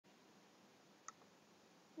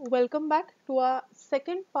Welcome back to our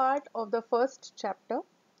second part of the first chapter,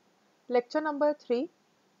 lecture number 3,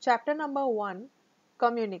 chapter number 1,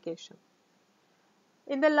 communication.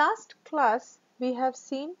 In the last class, we have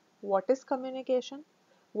seen what is communication,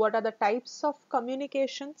 what are the types of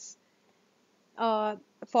communications,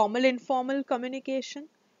 formal, informal communication,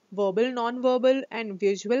 verbal, non-verbal and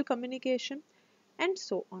visual communication, and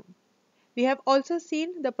so on. We have also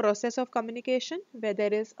seen the process of communication where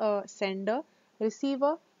there is a sender,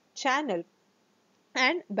 receiver, channel,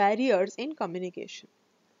 and barriers in communication.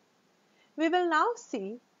 We will now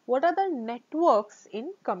see what are the networks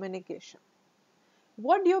in communication.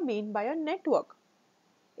 What do you mean by a network?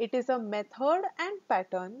 It is a method and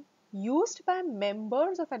pattern used by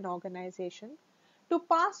members of an organization to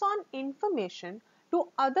pass on information to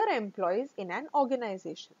other employees in an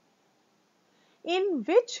organization. In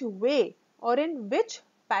which way or in which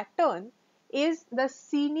pattern is the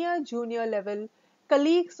senior junior level,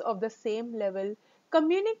 colleagues of the same level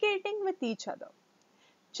communicating with each other?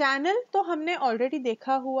 Channel तो हमने already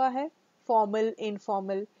देखा हुआ है, formal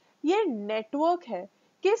informal. ये network है,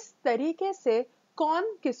 किस तरीके से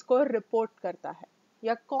कौन किसको रिपोर्ट करता है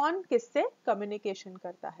या कौन किससे कम्युनिकेशन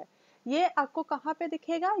करता है. ये आपको कहाँ पे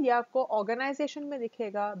दिखेगा? ये आपको ऑर्गेनाइजेशन में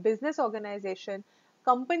दिखेगा, बिजनेस ऑर्गेनाइजेशन,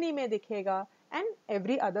 कंपनी में दिखेगा and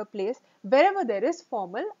every other place wherever there is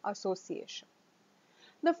formal association.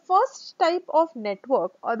 The first type of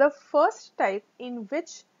network or the first type in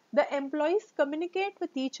which the employees communicate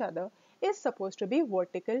with each other is supposed to be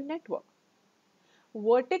vertical network.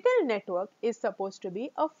 Vertical network is supposed to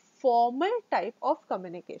be a formal type of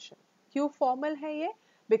communication. क्यों formal है ये?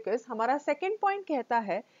 Because हमारा second point कहता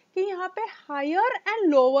है कि यहाँ पे higher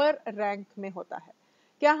and lower rank में होता है.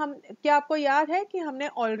 क्या आपको याद है कि हमने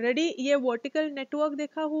already ये vertical network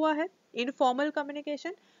देखा हुआ है? Informal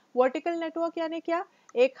communication. Vertical network यानी क्या?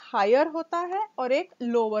 एक हायर होता है और एक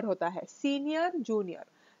लोअर होता है, सीनियर जूनियर.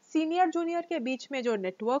 सीनियर जूनियर के बीच में जो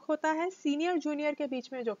नेटवर्क होता है, सीनियर जूनियर के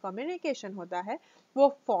बीच में जो कम्युनिकेशन होता है, वो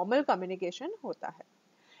फॉर्मल कम्युनिकेशन होता है.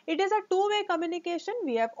 It is a two way communication.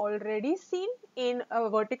 We have already seen in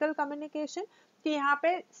vertical communication कि यहाँ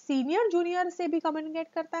पे सीनियर जूनियर से भी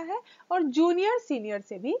कम्युनिकेट करता है और जूनियर सीनियर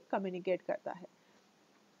से भी कम्युनिकेट करता है.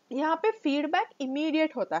 यहाँ पे फीडबैक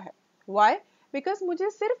इमीडिएट होता है. वाई? बिकॉज मुझे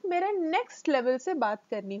सिर्फ मेरे नेक्स्ट लेवल से बात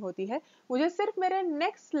करनी होती है, मुझे सिर्फ मेरे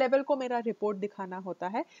नेक्स्ट लेवल को मेरा रिपोर्ट दिखाना होता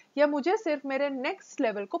है या मुझे सिर्फ मेरे नेक्स्ट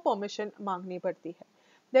लेवल को परमिशन मांगनी पड़ती है.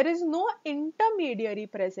 There is no intermediary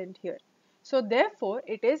present here, so therefore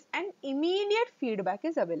it is an immediate feedback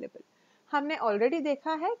is available. हमने ऑलरेडी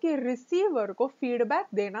देखा है कि रिसीवर को फीडबैक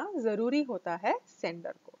देना जरूरी होता है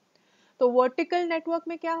सेंडर को. तो वर्टिकल नेटवर्क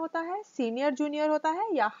में क्या होता है? सीनियर जूनियर होता है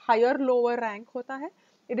या हायर लोअर रैंक होता है.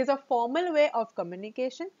 It is a formal way of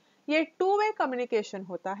communication. ये टू वे कम्युनिकेशन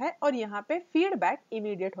होता है और यहाँ पे फीडबैक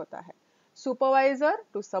इमीडिएट होता है. सुपरवाइजर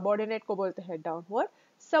टू सबऑर्डिनेट को बोलते हैं डाउनवर्ड,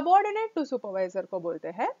 सबऑर्डिनेट टू सुपरवाइजर को बोलते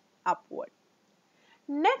हैं upward.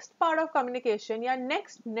 Next part of communication या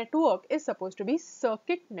next network is suppose to be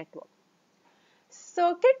circuit network.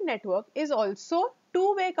 Circuit network is also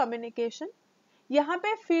two way communication. यहाँ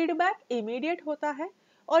पे फीडबैक इमीडिएट होता है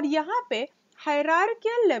और यहाँ पे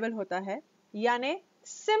हायरार्कियल लेवल होता है, यानी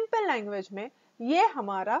सिंपल लैंग्वेज में ये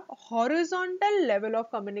हमारा हॉरिजॉन्टल लेवल ऑफ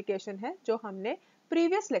कम्युनिकेशन है जो हमने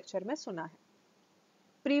प्रीवियस लेक्चर में सुना है.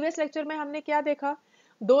 प्रीवियस लेक्चर में हमने क्या देखा?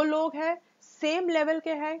 दो लोग हैं, सेम लेवल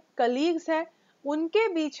के हैं, कलीग्स हैं, उनके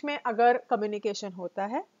बीच में अगर कम्युनिकेशन होता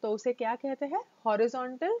है तो उसे क्या कहते हैं?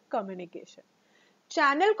 Horizontal communication.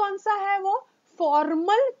 चैनल कौन सा है? वो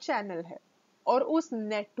फॉर्मल चैनल है और उस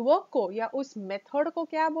नेटवर्क को या उस मेथड को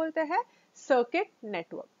क्या बोलते हैं? Circuit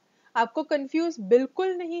network. आपको कंफ्यूज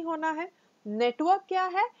बिल्कुल नहीं होना है. नेटवर्क क्या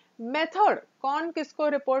है? मेथड, कौन किसको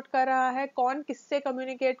रिपोर्ट कर रहा है, कौन किससे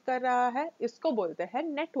कम्युनिकेट कर रहा है, इसको बोलते हैं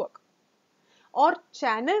नेटवर्क. और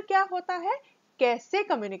चैनल क्या होता है? कैसे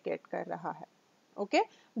कम्युनिकेट कर रहा है. ओके,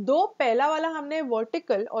 दो पहला वाला हमने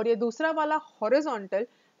वर्टिकल और ये दूसरा वाला हॉरिजॉन्टल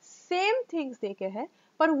सेम थिंग्स देखे हैं,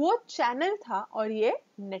 पर वो चैनल था और ये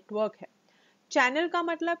नेटवर्क है. चैनल का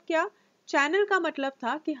मतलब क्या? चैनल का मतलब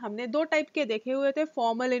था कि हमने दो टाइप के देखे हुए थे,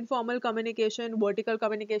 formal informal communication, vertical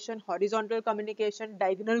communication, horizontal communication,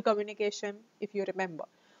 diagonal communication, if you remember.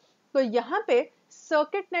 तो यहाँ पे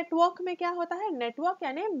सर्किट नेटवर्क में क्या होता है? नेटवर्क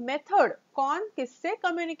यानी मेथड, कौन किससे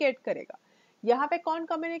कम्युनिकेट करेगा. यहाँ पे कौन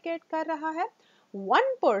कम्युनिकेट कर रहा है?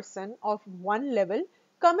 One person of one level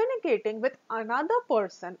communicating with another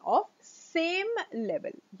person of same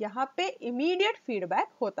level. यहाँ पे इमीडिएट फीडबैक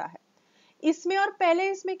होता है. इसमें और पहले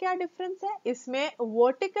इसमें क्या डिफरेंस है? इसमें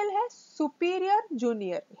वर्टिकल है, सुपीरियर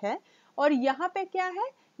जूनियर है, और यहाँ पे क्या है?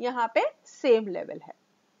 यहाँ पे सेम लेवल है.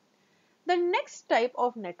 The next type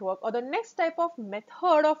of network or the next type of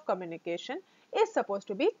method of communication is supposed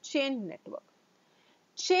to be chain network.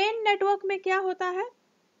 Chain network में क्या होता है?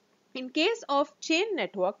 In case of chain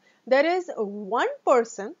network, there is one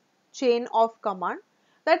person, chain of command.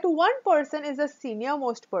 That one person is the senior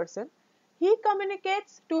most person. He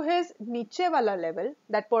communicates to his नीचे वाला level.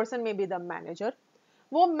 That person may be the manager.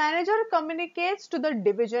 वो manager communicates to the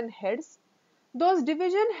division heads. Those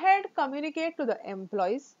division head communicate to the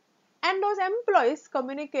employees, and those employees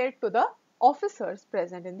communicate to the officers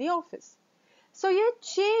present in the office. सो ये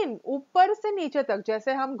chain ऊपर से नीचे तक,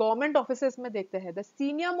 जैसे हम government offices में देखते हैं, the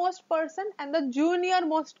senior most person and the junior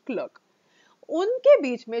most clerk, उनके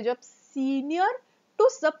बीच में जब सीनियर टू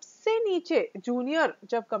सबसे नीचे जूनियर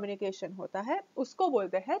जब कम्युनिकेशन होता है उसको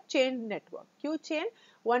बोलते हैं चेन नेटवर्क. क्यों chain?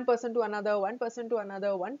 One person to another, one person to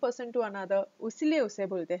another, one person to another, इसलिए उसे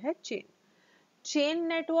बोलते हैं chain. Chain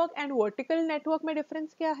network and vertical network में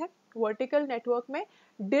डिफरेंस क्या है? वर्टिकल नेटवर्क में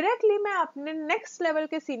डायरेक्टली मैं अपने नेक्स्ट लेवल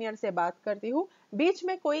के सीनियर से बात करती हूँ, बीच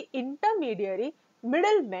में कोई इंटरमीडियरी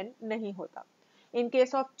मिडिल मैन नहीं होता. In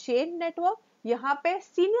case of chain network यहाँ पे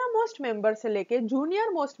सीनियर मोस्ट मेंबर से लेके जूनियर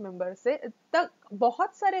मोस्ट मेंबर से तक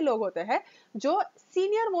बहुत सारे लोग होते हैं जो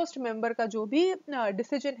सीनियर मोस्ट मेंबर का जो भी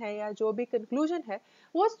डिसीजन है या जो भी कंक्लूजन है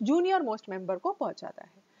वो जूनियर मोस्ट मेंबर को पहुंचाता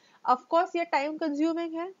है. ऑफ कोर्स ये टाइम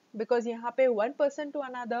कंज्यूमिंग है बिकॉज यहाँ पे वन पर्सन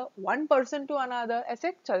टू अनदर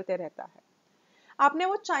ऐसे चलते रहता है. आपने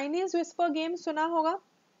वो चाइनीज विस्पर गेम सुना होगा.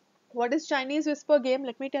 What is Chinese whisper game?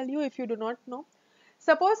 Let me tell you if you do not know.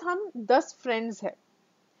 Suppose हम 10 फ्रेंड्स है,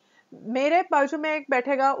 मेरे बाजू में एक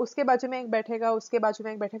बैठेगा, उसके बाजू में एक बैठेगा, उसके बाजू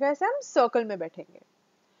में एक बैठेगा, ऐसे हम सर्कल में बैठेंगे.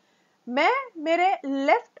 मैं मेरे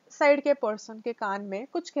लेफ्ट साइड के पर्सन के कान में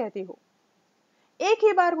कुछ कहती हूँ, एक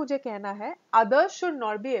ही बार मुझे कहना है, others should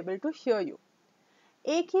not be able to here you.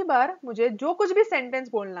 एक ही बार मुझे जो कुछ भी सेंटेंस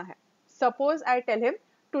बोलना है. Suppose I tell him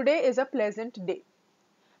today is a pleasant day.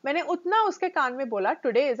 मैंने उतना उसके कान में बोला,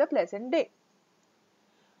 today is a pleasant day.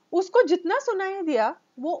 उसको जितना सुनाई दिया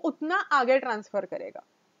वो उतना आगे ट्रांसफर करेगा.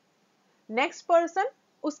 नेक्स्ट पर्सन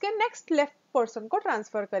उसके नेक्स्ट लेफ्ट पर्सन को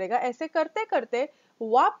ट्रांसफर करेगा. ऐसे करते करते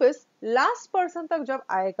वापस लास्ट पर्सन तक जब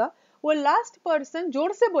आएगा, वो लास्ट पर्सन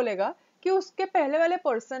जोर से बोलेगा कि उसके पहले वाले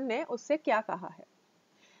पर्सन ने उससे क्या कहा है.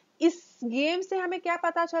 इस गेम से हमें क्या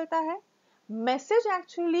पता चलता है? Message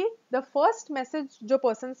actually the first message जो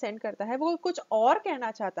पर्सन सेंड करता है वो कुछ और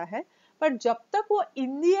कहना चाहता है, पर जब तक वो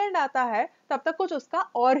इन दी एंड आता है तब तक कुछ उसका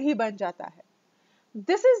और ही बन जाता है.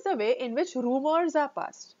 This is the way in which rumours are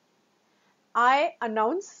passed. I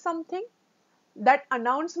announce something, that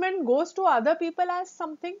announcement goes to other people as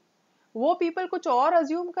something. वो people कुछ और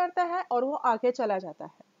assume करता है और वो आगे चला जाता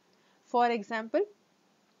है. For example,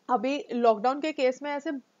 अभी लॉकडाउन के केस में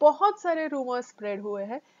ऐसे बहुत सारे रूमर्स स्प्रेड हुए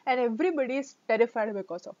हैं and everybody is terrified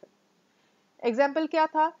because of it. Example क्या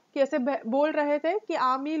था कि ऐसे बोल रहे थे कि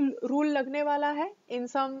आर्मी रूल लगने वाला है इन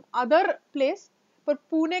सम अदर प्लेस, पर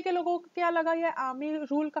पुणे के लोगों को क्या लगा ये आर्मी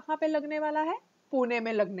रूल कहाँ पे लगने वाला है? पुणे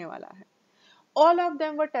में लगने वाला है. All of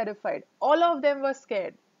them were terrified, all of them were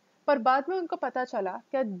scared. पर बाद में उनको पता चला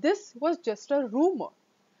कि this was just a rumor.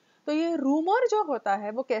 तो ये रूमर जो होता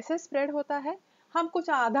है वो कैसे स्प्रेड होता है? हम कुछ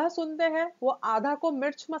आधा सुनते हैं, वो आधा को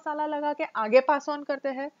मिर्च मसाला लगा के आगे पास ऑन करते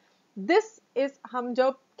हैं. दिस इज, हम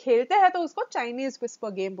जब खेलते हैं तो उसको चाइनीज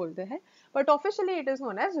विस्पर गेम बोलते हैं, but officially it is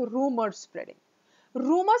known as rumour spreading.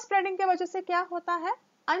 Rumour spreading के वजह से क्या होता है?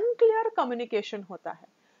 अनक्लियर कम्युनिकेशन होता है.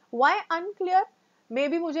 Why unclear? मे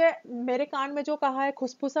बी मुझे मेरे कान में जो कहा है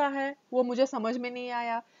खुसफुसा है वो मुझे समझ में नहीं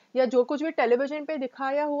आया, या जो कुछ भी टेलीविजन पे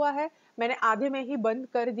दिखाया हुआ है मैंने आधे में ही बंद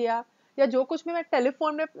कर दिया, या जो कुछ भी मैं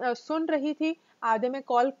टेलीफोन में सुन रही थी आधे में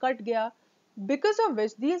कॉल कट गया. Because of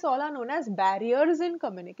which these all are known as barriers in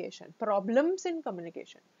communication, problems in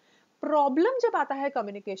communication. Problem जब आता है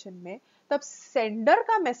कम्युनिकेशन में तब सेंडर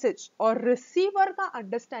का मैसेज और रिसीवर का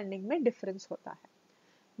अंडरस्टैंडिंग में डिफरेंस होता है.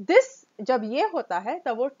 दिस जब ये होता है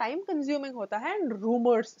तब वो टाइम कंज्यूमिंग होता है एंड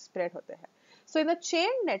रूमर्स स्प्रेड होते हैं. सो in the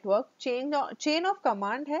chain network, chain of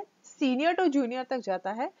command है, सीनियर टू जूनियर तक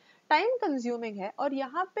जाता है, टाइम कंज्यूमिंग है, और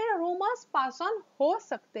यहाँ पे रूमर्स पास ऑन हो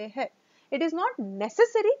सकते हैं. इट इज नॉट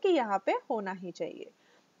नेसेसरी कि यहाँ पे होना ही चाहिए.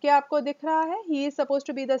 क्या आपको दिख रहा है? He is suppose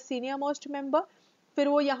to be the senior most member, फिर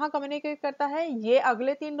वो यहाँ कम्युनिकेट करता है, ये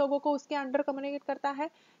अगले 3 लोगों को उसके अंडर कम्युनिकेट करता है,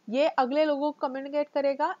 ये अगले लोगों को कम्युनिकेट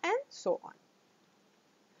करेगा, and so on.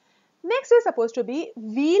 Next is supposed to be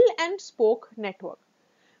wheel and spoke network.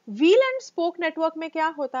 Wheel and spoke network में क्या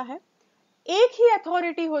होता है? एक ही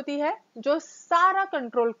अथॉरिटी होती है जो सारा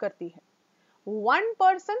कंट्रोल करती है. One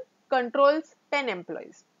person controls 10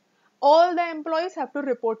 employees. All the employees have to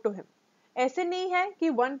report to him. ऐसे नहीं है कि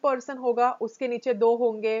 1 पर्सन होगा उसके नीचे 2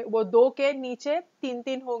 होंगे, वो 2 के नीचे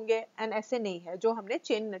 3 होंगे, एंड ऐसे नहीं है जो हमने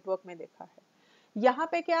चेन नेटवर्क में देखा है। यहाँ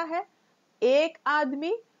पे क्या है, एक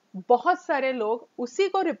आदमी बहुत सारे लोग उसी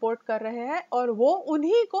को रिपोर्ट कर रहे हैं और वो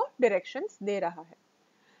उन्हीं को डायरेक्शंस दे रहा है।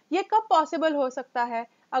 ये कब पॉसिबल हो सकता है,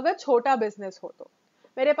 अगर छोटा बिजनेस हो तो।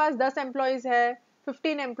 मेरे पास 10 एम्प्लॉयज है,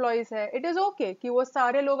 15 एम्प्लॉयज है, इट इज ओके कि वो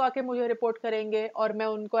सारे लोग आके मुझे रिपोर्ट करेंगे और मैं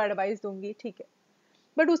उनको एडवाइस दूंगी, ठीक है।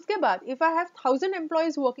 बट उसके बाद if I have 1000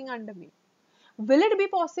 employees working under me, will it be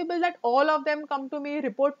possible that all of them come to me,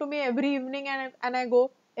 report to me every evening, and I go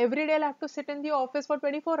every day? I'll have to sit in the office for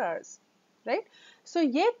 24 hours, right? So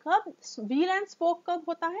ये कब wheel and spoke कब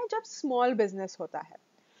होता है, जब small business होता है।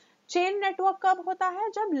 Chain network कब होता है,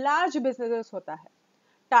 जब लार्ज बिजनेसेस होता है।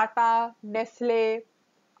 Tata, Nestle,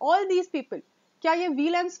 all these people, क्या ये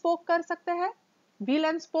व्हील एंड स्पोक कर सकते हैं? व्हील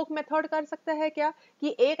एंड स्पोक मेथड कर सकते हैं क्या,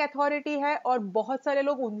 कि एक अथॉरिटी है और बहुत सारे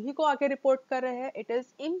लोग उन्हीं को आके रिपोर्ट कर रहे हैं? It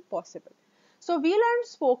is impossible. So wheel and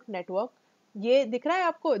spoke network, ये दिख रहा है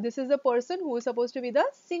आपको, this is the person who is supposed to be the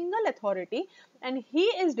single authority and he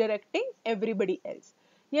is directing everybody else.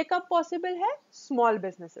 ये कब पॉसिबल है, स्मॉल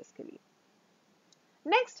बिजनेसेस के लिए।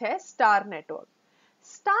 नेक्स्ट है स्टार नेटवर्क।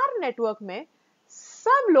 स्टार नेटवर्क में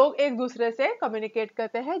सब लोग एक दूसरे से कम्युनिकेट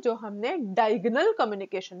करते हैं, जो हमने डायगोनल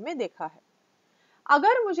कम्युनिकेशन में देखा है।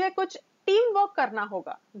 अगर मुझे कुछ टीम वर्क करना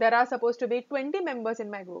होगा, there are suppose to be 20 members in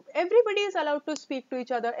my group, everybody is allowed to speak to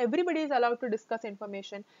each other, everybody is allowed to discuss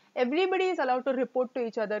information, everybody is allowed to report to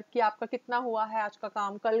each other कि आपका कितना हुआ है आज का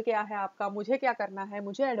काम, कल क्या है आपका, मुझे क्या करना है,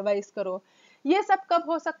 मुझे एडवाइस करो। ये सब कब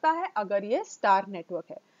हो सकता है, अगर ये स्टार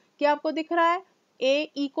नेटवर्क है। क्या आपको दिख रहा है,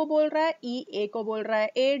 ए ई को बोल रहा है, ई ए को बोल रहा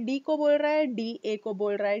है, ए डी को बोल रहा है, डी ए को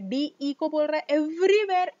बोल रहा है, डी ई को बोल रहा है,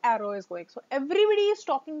 everywhere arrow is going, so everybody is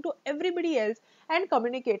talking to everybody else and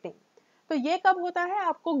communicating. तो ये कब होता है,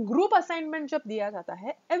 आपको ग्रुप असाइनमेंट जब दिया जाता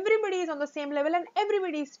है, everybody is on the same level and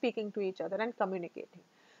everybody is speaking to each other and communicating,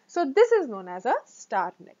 so this is known as a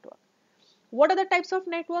star network. What are the types of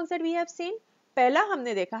networks that we have seen? पहला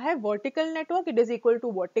हमने देखा है vertical network, it is equal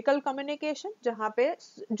to vertical communication, जहां पे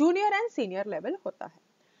junior and senior level होता है।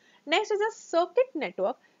 Next is a circuit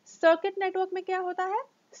network. Circuit network में क्या होता है,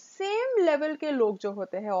 सेम लेवल के लोग जो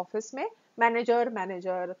होते हैं ऑफिस में, manager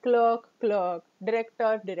manager, clerk clerk,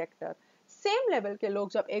 director director, same level के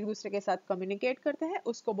लोग जब एक दूसरे के साथ कम्युनिकेट करते हैं,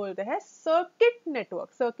 उसको बोलते हैं circuit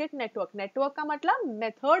network. Circuit network, network का मतलब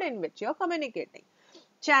method in which you are communicating.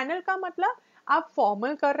 Channel का मतलब आप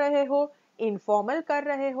फॉर्मल कर रहे हो, इनफॉर्मल कर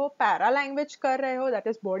रहे हो, पैरा लैंग्वेज कर रहे हो, दैट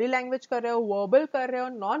इज बॉडी लैंग्वेज कर रहे हो, वर्बल कर रहे हो,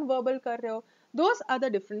 नॉन वर्बल कर रहे हो, those are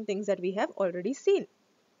the different things that we have already seen.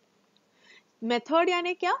 Method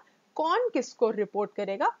यानी क्या, कौन किसको रिपोर्ट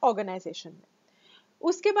करेगा ऑर्गेनाइजेशन में।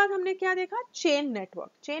 उसके बाद हमने क्या देखा, चेन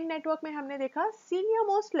नेटवर्क। चेन नेटवर्क में हमने देखा senior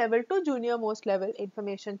most level two junior most level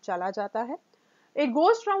information चला जाता है। It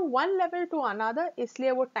goes from one level two another,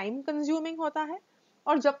 इसलिए वो टाइम कंज्यूमिंग होता है,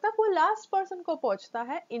 और जब तक वो लास्ट पर्सन को पहुंचता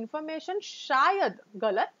है, इंफॉर्मेशन शायद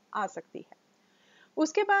गलत आ सकती है।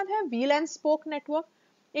 उसके बाद है wheel and spoke network.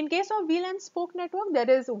 In case of wheel and spoke network, there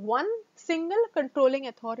is one single controlling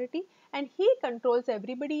authority and he controls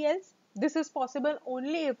everybody else. This is possible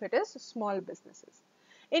only if it is small businesses.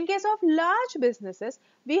 In case of large businesses,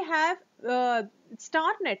 we have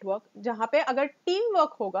star network, जहाँ पे अगर team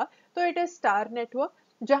work होगा तो it is star network,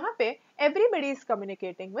 जहाँ पे everybody is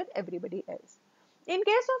communicating with everybody else. In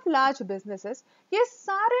case of large businesses, ये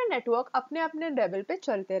सारे network अपने अपने level पे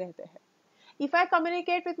चलते रहते हैं. If I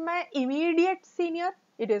communicate with my immediate senior,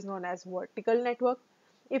 it is known as vertical network.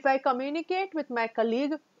 If I communicate with my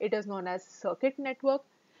colleague, it is known as circuit network.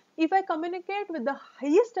 If I communicate with the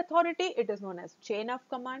highest authority, it is known as chain of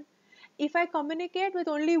command. If I communicate with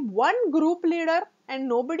only one group leader and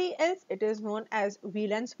nobody else, it is known as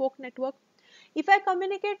wheel and spoke network. If I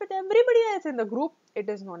communicate with everybody else in the group, it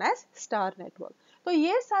is known as star network. तो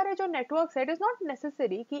ये सारे जो networks है, it is not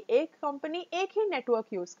necessary कि एक company एक ही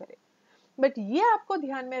network use करे. But ये आपको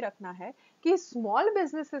ध्यान में रखना है कि स्मॉल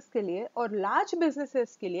बिजनेसेस के लिए और लार्ज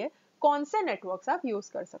बिजनेसेस के लिए कौन से नेटवर्क्स आप यूज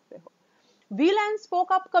कर सकते हो। व्हील एंड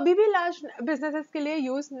स्पोक आप कभी भी लार्ज बिजनेसेस के लिए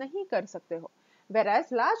यूज नहीं कर सकते हो,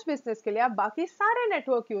 वेराज लार्ज बिजनेस के लिए आप बाकी सारे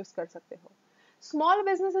नेटवर्क यूज कर सकते हो। स्मॉल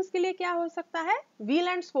बिजनेसेस के लिए क्या हो सकता है, व्हील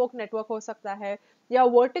एंड स्पोक नेटवर्क हो सकता है, या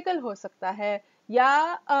वर्टिकल हो सकता है,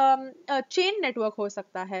 या चेन नेटवर्क हो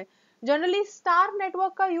सकता है। जनरली स्टार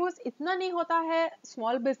नेटवर्क का यूज इतना नहीं होता है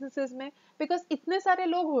स्मॉल बिजनेसेस में, बिकॉज इतने सारे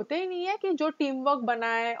लोग होते ही नहीं है कि जो टीम वर्क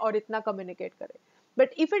बनाए और इतना कम्युनिकेट करे,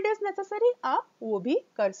 but if it is necessary आप वो भी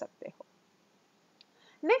कर सकते हो।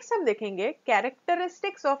 नेक्स्ट हम देखेंगे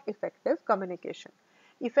characteristics of effective communication.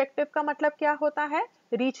 Effective का मतलब क्या होता है,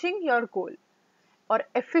 रीचिंग योर गोल, और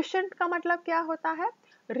एफिशिएंट का मतलब क्या होता है,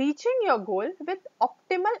 reaching your goal with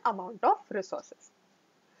optimal amount of resources.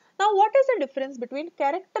 Now, what is the difference between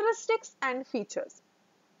characteristics and features?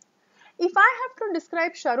 If I have to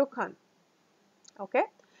describe Shah Rukh Khan, okay,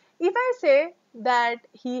 if I say that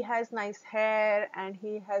he has nice hair and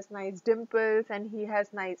he has nice dimples and he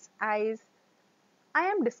has nice eyes, I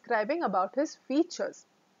am describing about his features.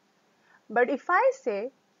 But if I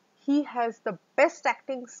say he has the best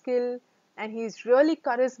acting skill and he's really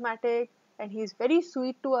charismatic and he's very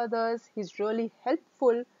sweet to others, he's really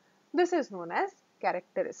helpful, this is known as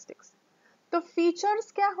characteristics. तो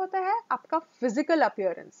features क्या होता है? आपका physical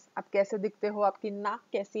appearance, आप कैसे दिखते हो, आपकी नाक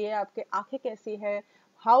कैसी है, आपके आंखें कैसी है,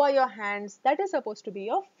 how are your hands, that is suppose to be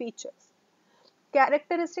your features.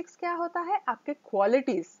 Characteristics क्या होता है? आपके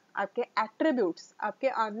क्वालिटीज, आपके एट्रीब्यूट्स, आपके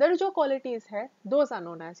अंदर जो क्वालिटीज है, those are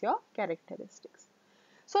known as your characteristics.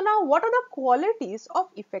 So now what are the qualities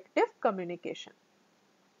of effective communication?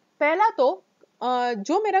 पहला तो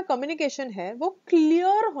जो मेरा कम्युनिकेशन है वो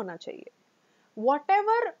क्लियर होना चाहिए.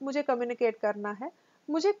 व्हाटएवर मुझे कम्युनिकेट करना है,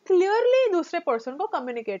 मुझे क्लियरली दूसरे पर्सन को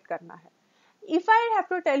कम्युनिकेट करना है. If I have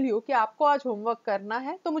to tell you कि आपको आज होमवर्क करना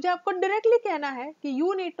है, तो मुझे आपको डायरेक्टली कहना है कि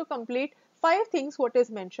you need to complete 5 things what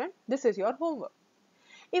is mentioned, this is your homework.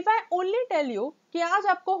 If I only tell you कि आज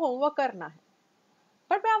आपको होमवर्क करना है,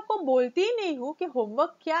 पर मैं आपको बोलती ही नहीं हूं कि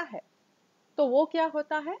होमवर्क क्या है, तो वो क्या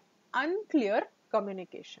होता है? Unclear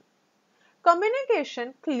communication.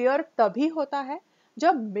 कम्युनिकेशन क्लियर तभी होता है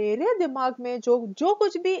जब मेरे दिमाग में जो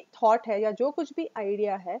कुछ भी थॉट है या जो कुछ भी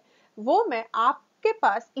आइडिया है, वो मैं आपके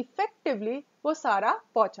पास इफेक्टिवली वो सारा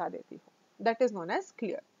पहुंचा देती हूँ. That is known as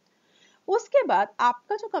clear. उसके बाद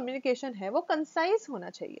आपका जो कम्युनिकेशन है वो कंसाइज होना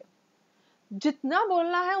चाहिए. जितना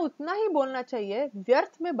बोलना है उतना ही बोलना चाहिए,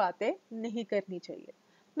 व्यर्थ में बातें नहीं करनी चाहिए.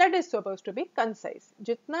 That is suppose to be concise.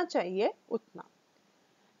 जितना चाहिए उतना.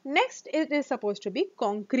 Next it is suppose to be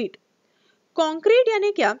concrete. Concrete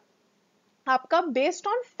यानी क्या? आपका based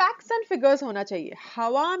on facts and figures होना चाहिए.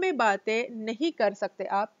 हवा में बातें नहीं कर सकते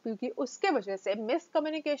आप, क्योंकि उसके वजह से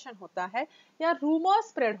मिसकम्युनिकेशन होता है या रूमर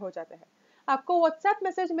स्प्रेड हो जाते हैं. आपको व्हाट्सएप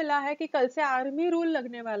मैसेज मिला है कि कल से आर्मी रूल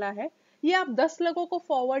लगने वाला है, ये आप 10 लोगों को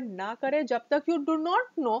फॉरवर्ड ना करें जब तक you do not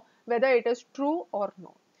know whether it is true और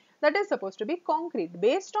no. That is supposed to be concrete.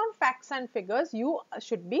 Based on facts and figures, you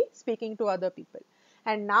should be speaking to other people.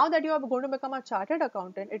 And now that you are going to become a chartered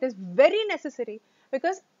accountant, it is very necessary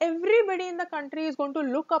because everybody in the country is going to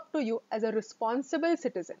look up to you as a responsible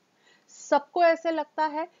citizen. सबको ऐसे लगता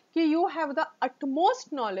है कि you have the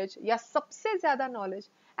utmost knowledge या सबसे ज्यादा knowledge,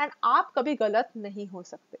 and आप कभी गलत नहीं हो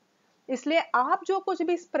सकते. इसलिए आप जो कुछ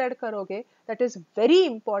भी स्प्रेड करोगे, दैट इज वेरी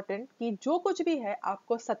इंपॉर्टेंट कि जो कुछ भी है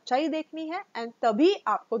आपको सच्चाई देखनी है एंड तभी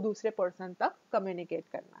आपको दूसरे पर्सन तक कम्युनिकेट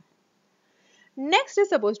करना है. Next is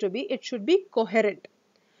suppose to be it should be coherent.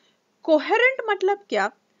 Coherent मतलब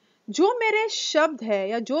क्या? जो मेरे शब्द है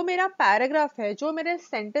या जो मेरा पैराग्राफ है, जो मेरे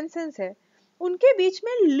सेंटेंसेस है, उनके बीच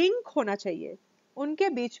में लिंक होना चाहिए, उनके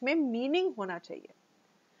बीच में मीनिंग होना चाहिए.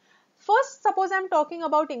 First suppose I am talking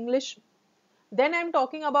about English, then I'm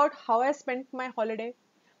talking about how I spent my holiday,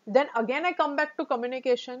 then again I come back to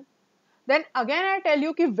communication, then again I tell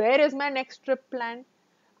you कि where is my next trip plan.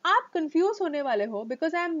 आप confuse होने वाले हो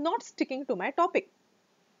because I am not sticking to my topic.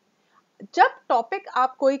 जब topic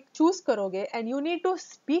आप कोई choose करोगे and you need to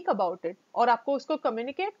speak about it और आपको उसको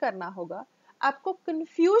कम्युनिकेट करना होगा, आपको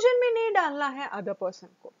कंफ्यूजन में नहीं डालना है अदर पर्सन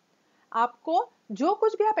को. आपको जो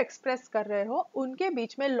कुछ भी आप एक्सप्रेस कर रहे हो उनके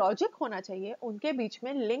बीच में लॉजिक होना चाहिए, उनके बीच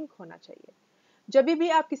में लिंक होना चाहिए. जब भी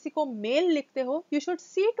आप किसी को मेल लिखते हो, you should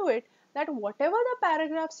see to it that whatever the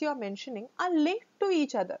paragraphs you are mentioning are linked to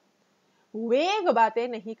each other. वेग बातें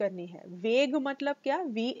नहीं करनी है. वेग मतलब क्या?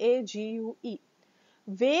 VAGUE.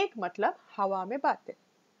 वेग मतलब हवा में बातें.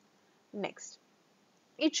 Next,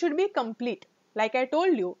 it should be complete. Like I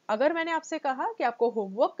told you, अगर मैंने आपसे कहा कि आपको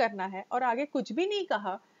होमवर्क करना है और आगे कुछ भी नहीं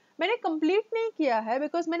कहा, मैंने कंप्लीट नहीं किया है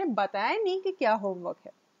बिकॉज मैंने बताया नहीं कि क्या होमवर्क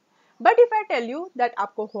है. But if I tell you that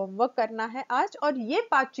आपको होमवर्क करना है आज और ये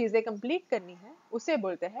 5 चीजें कंप्लीट करनी है, उसे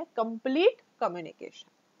बोलते हैं complete communication.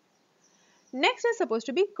 Next is suppose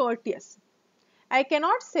to be courteous. I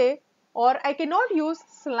cannot say or I cannot use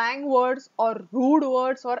slang words or rude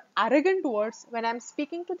words or arrogant words when I'm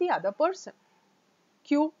speaking to the other person.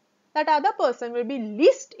 Q, that other person will be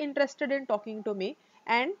least interested in talking to me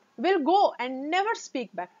and will go and never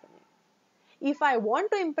speak back to me. If I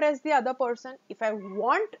want to impress the other person, if I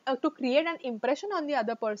want to create an impression on the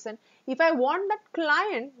other person, if I want that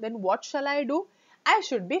client, then what shall I do? I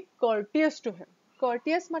should be courteous to him.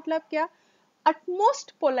 Courteous मतलब क्या?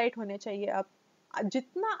 Utmost polite होने चाहिए आप.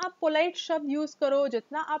 जितना आप polite शब्द use करो,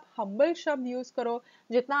 जितना आप हम्बल शब्द यूज करो,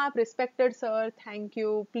 जितना आप respected sir, thank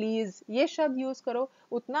you, please ये शब्द यूज करो,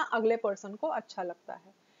 उतना अगले पर्सन को अच्छा लगता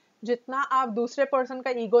है. जितना आप दूसरे पर्सन का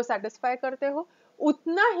ईगो सेटिस्फाई करते हो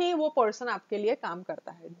उतना ही वो पर्सन आपके लिए काम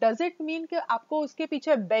करता है. डज इट मीन कि आपको उसके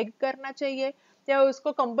पीछे बेग करना चाहिए या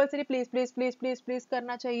उसको compulsory please please please please please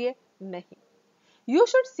करना चाहिए? नहीं. You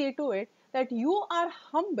should see to it that you are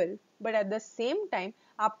humble, but at the same time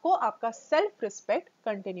आपको आपका self respect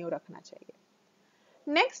continue रखना चाहिए.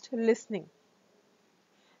 Next, listening.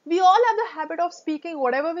 We all have the habit of speaking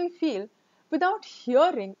whatever we feel without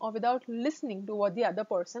hearing or without listening to what the other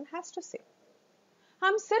person has to say.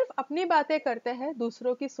 हम सिर्फ अपनी बातें करते हैं,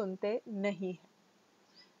 दूसरों की सुनते नहीं हैं.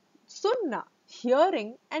 सुनना,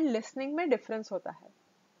 hearing and listening में difference होता है.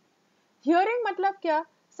 Hearing मतलब क्या?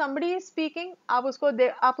 Somebody is speaking,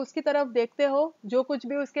 आप उसकी तरफ देखते हो, जो कुछ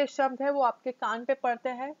भी उसके शब्द है वो आपके कान पे पड़ते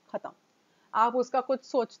हैं, खत्म. आप उसका कुछ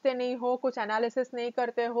सोचते नहीं हो, कुछ एनालिसिस नहीं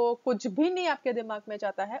करते हो, कुछ भी नहीं आपके दिमाग में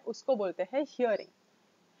जाता है, उसको बोलते हैं हियरिंग.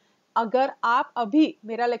 अगर आप अभी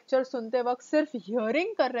मेरा लेक्चर सुनते वक्त सिर्फ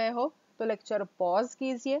हियरिंग कर रहे हो तो लेक्चर पॉज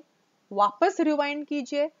कीजिए, वापस रिवाइंड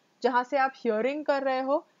कीजिए जहां से आप हियरिंग कर रहे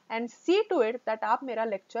हो and C to it that आप मेरा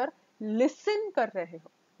लेक्चर लिसन कर रहे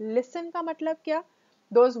हो. लिसन का मतलब क्या?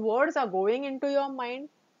 Those words are going into your mind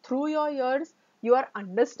through your ears. You are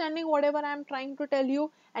understanding whatever I am trying to tell you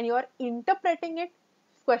and you are interpreting it.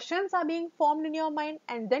 Questions are being formed in your mind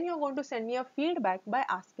and then you're going to send me a feedback by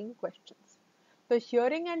asking questions. तो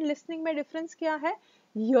hearing and listening में difference क्या है?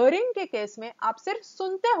 Hearing के case में आप सिर्फ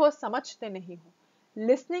सुनते हो, समझते नहीं हो.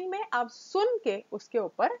 Listening में आप सुन के उसके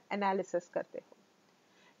ऊपर analysis करते हो.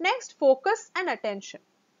 Next, focus and attention.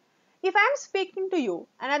 If I'm speaking to you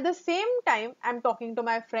and at the same time I'm talking to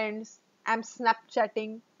my friends, I'm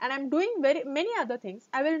Snapchatting and I'm doing very many other things,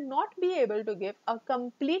 I will not be able to give a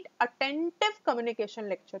complete attentive communication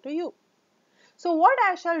lecture to you. So what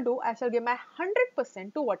I shall do, I shall give my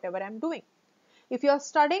 100% to whatever I'm doing. If you're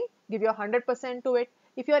studying, give your 100% to it.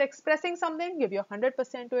 If you're expressing something, give your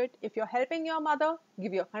 100% to it. If you're helping your mother,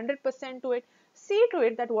 give your 100% to it. See to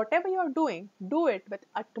it that whatever you're doing, do it with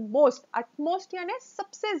utmost यानी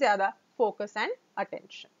सबसे ज़्यादा focus and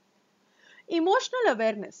attention. Emotional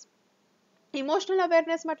awareness. Emotional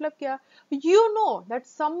awareness मतलब क्या? You know that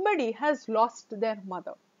somebody has lost their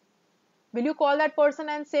mother. Will you call that person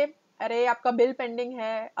and say, अरे आपका bill pending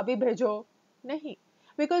है, अभी भेजो? नहीं.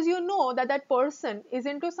 Because you know that that person is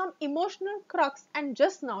into some emotional crux and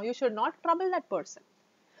just now you should not trouble that person.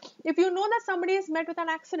 If you know that somebody is met with an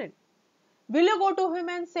accident, will you go to him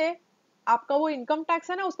and say, आपका वो income tax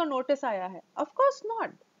है ना, उसका notice आया है? Of course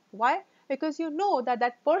not. Why? Because you know that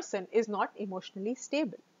that person is not emotionally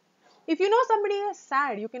stable. If you know somebody is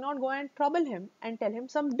sad, you cannot go and trouble him and tell him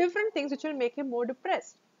some different things which will make him more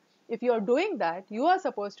depressed. If you are doing that, you are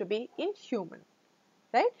supposed to be inhuman.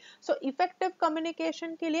 Right. So effective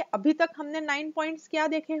communication के लिए अभी तक हमने 9 points क्या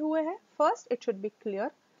देखे हुए हैं? First, it should be clear.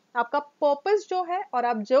 आपका पर्पस जो है और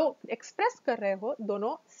आप जो एक्सप्रेस कर रहे हो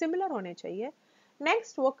दोनों सिमिलर होने चाहिए.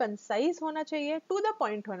 नेक्स्ट, वो कंसाइज होना चाहिए, टू द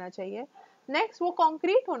पॉइंट होना चाहिए. नेक्स्ट, वो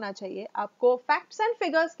कॉन्क्रीट होना चाहिए, आपको फैक्ट्स एंड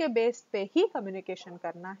फिगर्स के बेस पे ही कम्युनिकेशन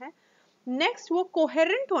करना है. नेक्स्ट, वो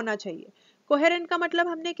कोहेरेंट होना चाहिए. कोहेरेंट का मतलब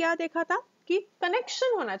हमने क्या देखा था कि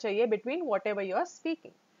कनेक्शन होना चाहिए between what ever you are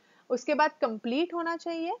speaking. उसके बाद कंप्लीट होना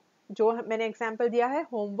चाहिए, जो मैंने एग्जांपल दिया है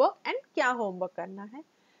होमवर्क एंड क्या होमवर्क करना है.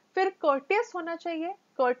 फिर कर्टियस होना चाहिए.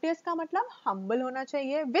 कर्टियस का मतलब हम्बल होना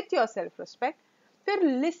चाहिए विथ योर सेल्फ रिस्पेक्ट. फिर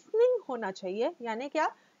लिसनिंग होना चाहिए, यानी क्या?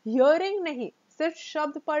 हियरिंग नहीं, सिर्फ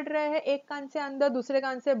शब्द पढ़ रहे हैं एक कान से अंदर दूसरे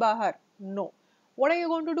कान से बाहर. No. What are you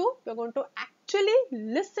going to do? You're going to actually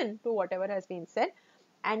listen to whatever has been said,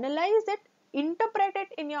 analyze it, interpret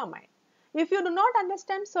it in your mind. If you do not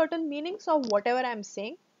understand certain meanings of whatever I'm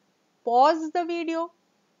saying, pause the video,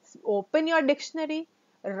 open your dictionary,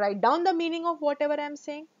 write down the meaning of whatever I'm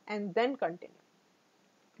saying, and then continue.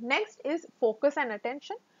 Next is focus and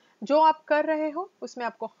attention. जो आप कर रहे हो उसमें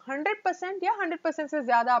आपको 100% या 100% से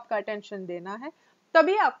ज़्यादा आपका attention देना है,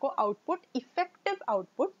 तभी आपको आउटपुट, इफेक्टिव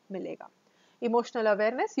आउटपुट मिलेगा. Emotional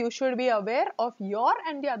awareness, you should be aware of your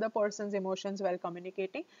and the other person's emotions while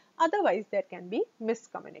communicating, otherwise there can be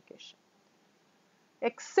miscommunication.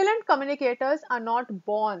 Excellent communicators are not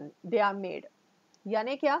born, they are made.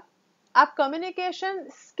 यानी क्या? आप communication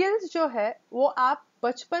skills जो है वो आप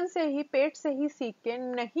बचपन से ही, पेट से ही सीख के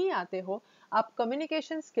नहीं आते हो, आप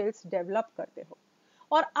कम्युनिकेशन स्किल्स डेवलप करते हो.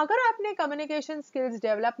 और अगर आपने कम्युनिकेशन स्किल्स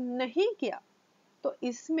डेवलप नहीं किया तो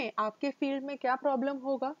इसमें आपके फील्ड में क्या प्रॉब्लम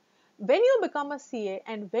होगा? When you become a CA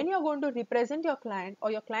and when you're going to represent your client or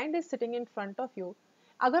your client is sitting in front of you,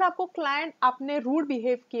 अगर आपको क्लाइंट आपने रूड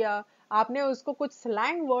बिहेव किया, आपने उसको कुछ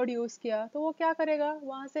स्लैंग वर्ड यूज किया, तो वो क्या करेगा?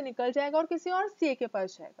 वहां से निकल जाएगा और किसी और सीए के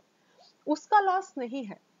पास जाएगा. उसका लॉस नहीं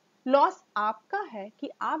है, लॉस आपका है कि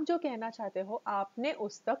आप जो कहना चाहते हो आपने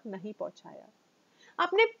उस तक नहीं पहुंचाया.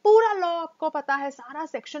 आपने पूरा लॉ आपको पता है, सारा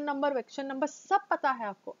सेक्शन नंबर सब पता है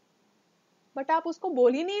आपको, बट आप उसको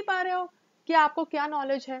बोल ही नहीं पा रहे हो कि आपको क्या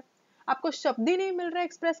नॉलेज है, आपको शब्द ही नहीं मिल रहा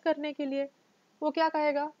एक्सप्रेस करने के लिए। वो क्या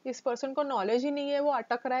कहेगा, इस पर्सन को नॉलेज ही नहीं है, वो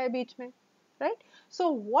अटक रहा है बीच में, right? So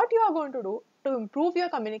what you are going to do to improve your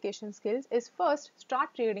communication skills is first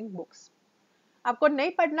start reading books. आपको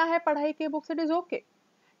नहीं पढ़ना है पढ़ाई के books, it is okay.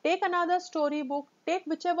 Take another story book, take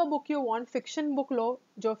which ever book you want, fiction book लो,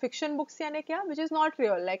 जो fiction books यानी क्या, which is not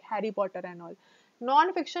real like Harry Potter and all.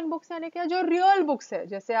 Non fiction books यानी क्या, जो रियल बुक्स है,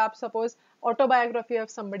 जैसे आप suppose autobiography of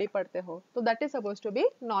somebody पढ़ते हो तो that is suppose to be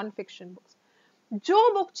non fiction books. जो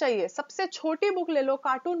बुक चाहिए, सबसे छोटी बुक ले लो,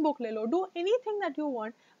 कार्टून बुक ले लो, do anything that you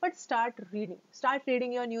want, but start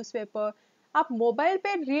reading your newspaper. आप मोबाइल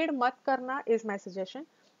पे रीड मत करना इज माय सजेशन,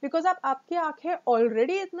 बिकॉज आप आपकी आंखें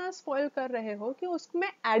ऑलरेडी इतना स्पॉइल कर रहे हो कि उसमें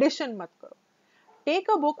एडिशन मत करो। टेक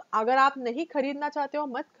अ बुक, अगर आप नहीं खरीदना चाहते हो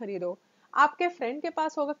मत खरीदो, आपके फ्रेंड के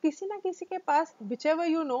पास होगा, किसी ना किसी के पास, विच एवर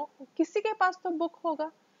यू नो, किसी के पास तो बुक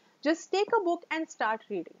होगा। Just take a book and start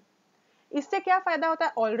reading. इससे क्या फायदा होता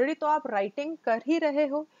है, ऑलरेडी तो आप राइटिंग कर ही रहे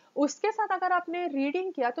हो, उसके साथ अगर आपने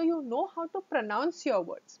रीडिंग किया तो you know how to pronounce your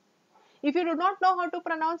words. If you do not know how to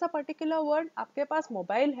pronounce a particular word, आपके पास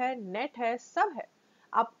मोबाइल है, नेट है, सब है,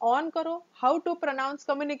 आप ऑन करो हाउ टू प्रोनाउंस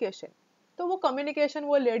कम्युनिकेशन, तो वो कम्युनिकेशन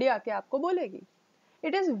वो लेडी आके आपको बोलेगी।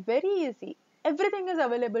 It is very easy, everything is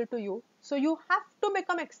available to you, so you have to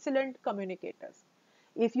become excellent communicators.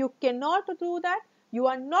 If you cannot do that, you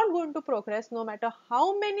are not going to progress no matter how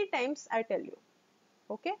many times I tell you.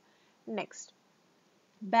 Okay, next,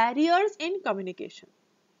 barriers in communication.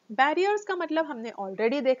 Barriers का मतलब हमने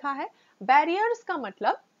already देखा है, barriers का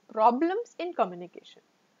मतलब problems in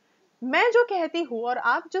communication. मैं जो कहती हूँ और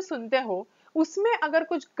आप जो सुनते हो उसमें अगर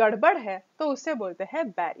कुछ गड़बड़ है तो उसे बोलते हैं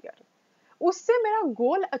बैरियर। उससे मेरा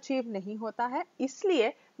गोल अचीव नहीं होता है,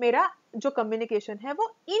 इसलिए मेरा जो कम्युनिकेशन है वो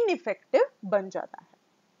इनइफेक्टिव बन जाता है।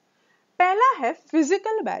 पहला है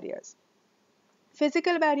फिजिकल बैरियर्स।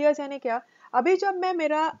 फिजिकल बैरियर्स यानी क्या, अभी जब मैं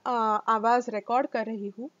मेरा आवाज रिकॉर्ड कर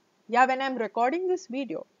रही हूँ या when I am recording this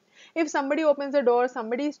video, if somebody opens the door,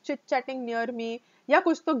 somebody is chit chatting near me, या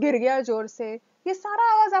कुछ तो गिर गया जोर से, ये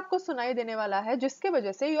सारा आवाज आपको सुनाई देने वाला है, जिसके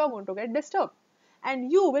वजह से you are going to get disturbed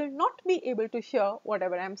and you will not be able to hear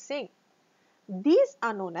whatever I am saying. These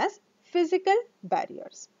are known as physical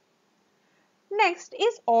barriers. Next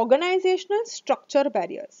is organizational structure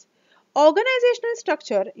barriers. Organizational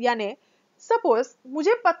structure यानी suppose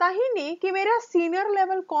मुझे पता ही नहीं कि मेरा senior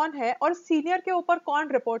level कौन है और senior के ऊपर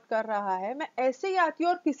कौन रिपोर्ट कर रहा है, मैं ऐसे ही आती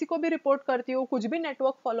हूँ और किसी को भी रिपोर्ट करती हूँ, कुछ भी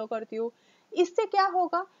नेटवर्क फॉलो करती हूँ। इससे क्या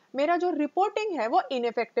होगा, मेरा जो रिपोर्टिंग है वो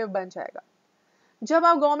इनइफेक्टिव बन जाएगा। जब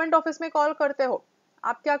आप गवर्नमेंट ऑफिस में कॉल करते हो,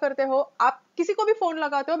 आप क्या करते हो, आप किसी को भी फोन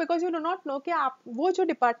लगाते हो because you do not know कि आप वो जो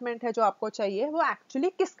डिपार्टमेंट है जो आपको चाहिए वो एक्चुअली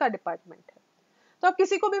किसका डिपार्टमेंट है। तो आप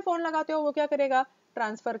किसी को भी फोन लगाते हो, वो क्या करेगा,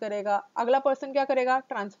 ट्रांसफर करेगा, अगला पर्सन क्या करेगा,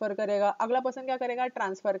 ट्रांसफर करेगा, अगला पर्सन क्या करेगा,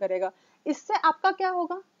 ट्रांसफर करेगा। इससे आपका क्या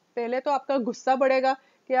होगा, पहले तो आपका गुस्सा बढ़ेगा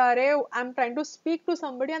कि अरे I am trying to speak to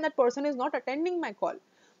somebody and that person is not attending my call.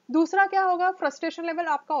 दूसरा क्या होगा, फ्रस्ट्रेशन लेवल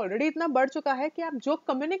आपका ऑलरेडी इतना बढ़ चुका है कि आप जो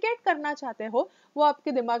कम्युनिकेट करना चाहते हो वो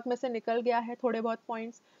आपके दिमाग में से निकल गया है थोड़े बहुत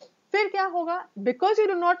पॉइंट्स। फिर क्या होगा, because you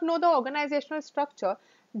do not know the organisational structure,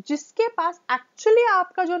 जिसके पास एक्चुअली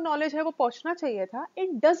आपका जो नॉलेज है वो पहुंचना चाहिए था, it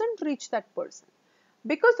doesn't reach that person,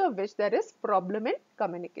 because of which there is problem in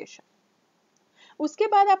communication. उसके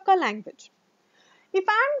बाद आपका language. If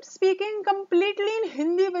I am speaking completely in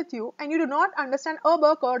Hindi with you and you do not understand a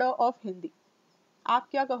ब क ड ऑफ हिंदी, आप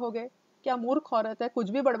क्या कहोगे, क्या मूर्ख औरत है, कुछ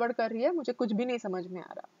भी बड़बड़ कर रही है, मुझे कुछ भी नहीं समझ में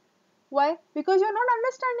आ रहा। Why, because you are not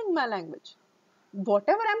understanding my language.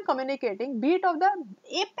 whatever I'm communicating, be it of the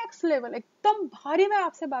apex level, एकदम भारी मैं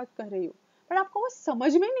आपसे बात कर रही हूँ, पर आपको वो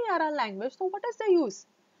समझ में नहीं आ रहा लैंग्वेज, तो what is the use?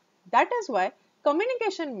 That is why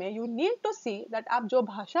communication में you need to see that आप जो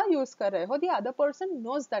भाषा यूज कर रहे हो, the other person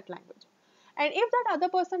knows that language. And if that other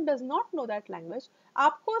person does not know that language,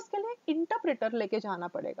 आपको उसके लिए इंटरप्रेटर लेके जाना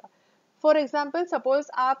पड़ेगा। फॉर एग्जाम्पल, सपोज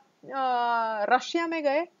आप रशिया में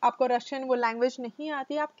गए, आपको रशियन वो लैंग्वेज नहीं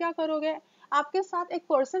आती, आप क्या करोगे, आपके साथ एक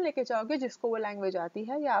पर्सन लेके जाओगे जिसको वो लैंग्वेज आती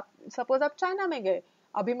है। या आप सपोज आप चाइना में गए,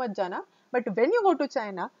 अभी मत जाना, but when you go to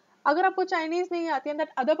China, अगर आपको चाइनीज नहीं आती है, that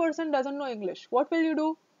other person doesn't know English, what will you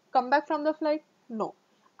do, come back from the flight? No.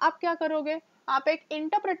 आप क्या करोगे, आप एक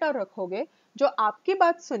इंटरप्रेटर रखोगे जो आपकी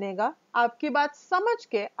बात सुनेगा, आपकी बात समझ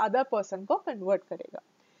के अदर पर्सन को कन्वर्ट करेगा।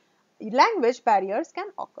 Language barriers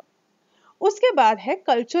can occur. उसके बाद है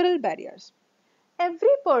cultural barriers.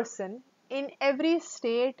 Every person in every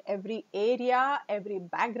state, every area, every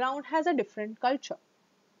background has a different culture.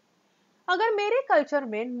 अगर मेरे कल्चर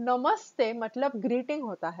में नमस्ते मतलब ग्रीटिंग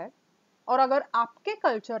होता है और अगर आपके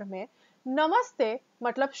कल्चर में नमस्ते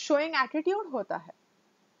मतलब शोइंग एटीट्यूड होता है।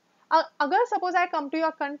 अगर suppose I come to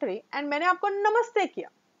your country and मैंने आपको नमस्ते किया,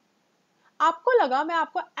 आपको लगा मैं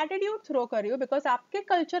आपको एटीट्यूड थ्रो कर रही हूँ, बिकॉज आपके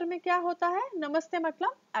कल्चर में क्या होता है, नमस्ते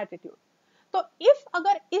मतलब एटीट्यूड। तो इफ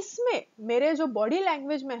अगर इसमें मेरे जो बॉडी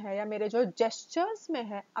लैंग्वेज में है या मेरे जो जेस्चर्स में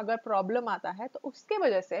है अगर प्रॉब्लम आता है, तो उसके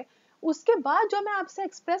वजह से उसके बाद जो मैं आपसे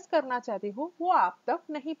एक्सप्रेस करना चाहती हूँ वो आप तक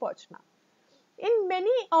नहीं पहुंचना। In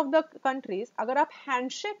many of the countries अगर आप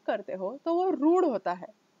हैंडशेक करते हो तो वो रूड होता है।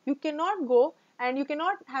 You can not go and you can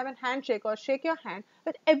not have an handshake और shake your hand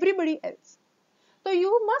with everybody else. So you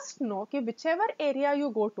must know कि whichever area you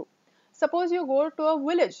go to, suppose you go to a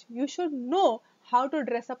village, you should know how to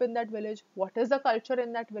dress up in that village, what is the culture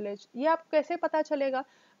in that village. ये आप कैसे पता चलेगा?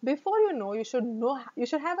 Before you know, you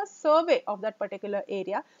should have a survey of that particular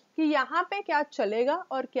area कि यहाँ पे क्या चलेगा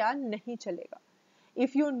और क्या नहीं चलेगा.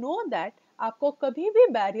 If you know that, आपको कभी भी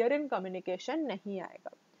barrier in communication नहीं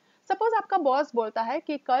आएगा. Suppose आपका बॉस बोलता है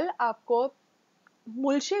कि कल आपको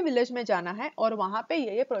मुल्शी विलेज में जाना है और वहां पे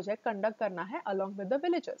ये प्रोजेक्ट कंडक्ट करना है अलोंग विद द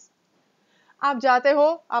विलेजर्स। आप जाते हो,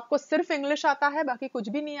 आपको सिर्फ इंग्लिश आता है, बाकी कुछ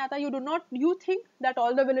भी नहीं आता। You think that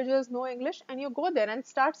all the villagers no English and you go there and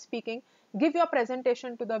start speaking, give your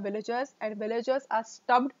presentation to the villagers and villagers are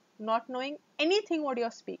स्टब्ड not knowing anything what you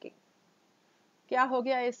are speaking. क्या हो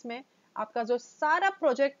गया इसमें? आपका जो सारा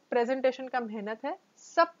project presentation का मेहनत है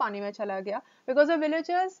सब पानी में चला गया, because the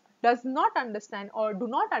villagers does not understand और डू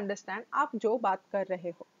नॉट अंडरस्टैंड आप जो बात कर रहे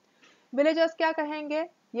हो। विलेजर्स क्या कहेंगे,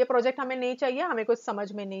 ये प्रोजेक्ट हमें नहीं चाहिए, हमें कुछ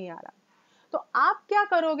समझ में नहीं आ रहा। तो आप क्या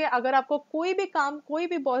करोगे अगर आपको कोई भी काम कोई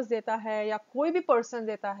भी बॉस देता है या कोई भी पर्सन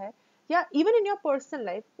देता है, या even in your personal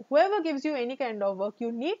life, whoever gives you any kind of work,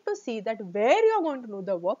 you need to see that where you're going to do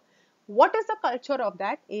the work, what is the culture of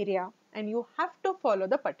that area, and you have to follow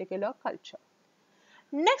the particular culture.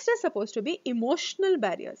 Next is supposed to be emotional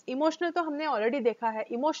barriers. Emotional तो हमने already देखा है.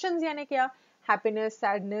 Emotions यानी क्या? Happiness,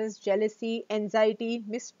 sadness, jealousy, anxiety,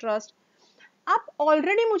 mistrust. आप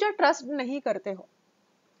already मुझे trust नहीं करते हो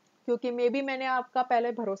क्योंकि मे बी मैंने आपका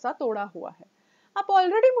पहले भरोसा तोड़ा हुआ है। आप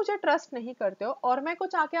ऑलरेडी मुझे ट्रस्ट नहीं करते हो और मैं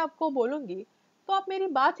कुछ आके आपको बोलूंगी तो आप मेरी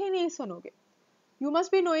बात ही नहीं सुनोगे। You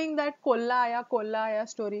must be knowing that कोल्ला आया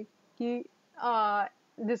स्टोरी कि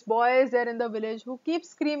this boy is there in the village who keeps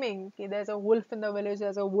screaming कि there's a wolf in the village,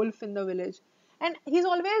 there's a wolf in the village, and he's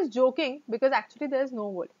always joking because actually there's no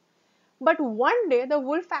wolf. But one day the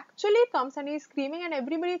wolf actually comes and he's screaming and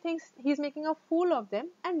everybody thinks he's making a fool of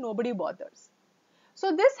them and nobody bothers.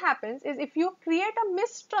 So this happens is if you create a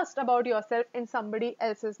mistrust about yourself in somebody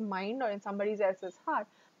else's mind or in somebody else's heart,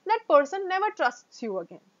 that person never trusts you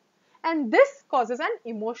again. And this causes an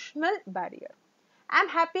emotional barrier. I'm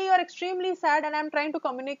happy or extremely sad and I'm trying to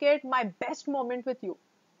communicate my best moment with you.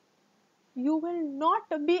 You will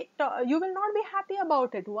not be happy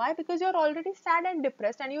about it. Why? Because you're already sad and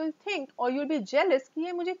depressed and you will think or you'll be jealous कि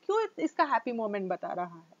ये मुझे क्यों इसका happy moment बता रहा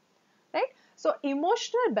है. Right? So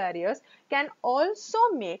emotional barriers can also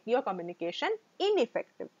make your communication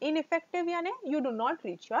ineffective. Ineffective यानी you do not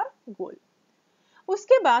reach your goal.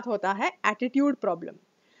 उसके बाद होता है attitude problem.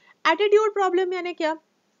 Attitude problem यानी क्या?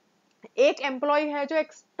 एक एम्प्लॉय है जो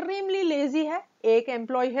एक्सट्रीमली लेजी है, एक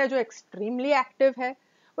एम्प्लॉय है जो एक्सट्रीमली एक्टिव है।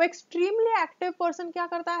 वो एक्सट्रीमली एक्टिव पर्सन क्या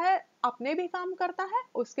करता है, अपने भी काम करता है,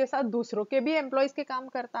 उसके साथ दूसरों के भी एम्प्लॉयज के काम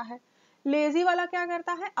करता है। लेजी वाला क्या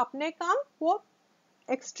करता है, अपने काम वो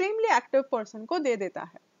एक्सट्रीमली एक्टिव पर्सन को दे देता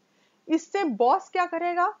है। इससे बॉस क्या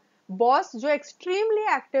करेगा, बॉस जो एक्सट्रीमली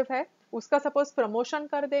एक्टिव है उसका सपोज प्रमोशन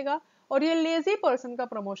कर देगा और ये लेजी पर्सन का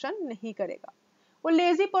प्रमोशन नहीं करेगा। वो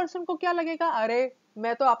लेजी पर्सन को क्या लगेगा, अरे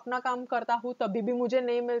मैं तो अपना काम करता हूँ तभी भी मुझे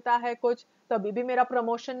नहीं मिलता है कुछ, तभी भी मेरा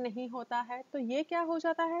प्रमोशन नहीं होता है। तो ये क्या हो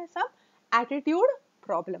जाता है, सब एटीट्यूड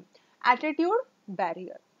प्रॉब्लम, एटीट्यूड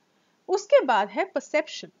बैरियर। उसके बाद है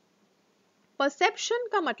परसेप्शन। परसेप्शन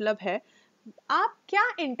का मतलब है आप क्या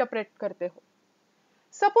इंटरप्रेट करते हो।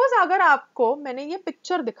 सपोज अगर आपको मैंने ये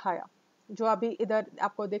पिक्चर दिखाया जो अभी इधर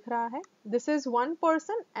आपको दिख रहा है, this is one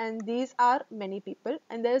person and these are many people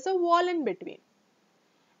and there is a wall in between.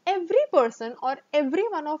 Every person or every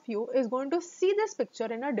one of you is going to see this picture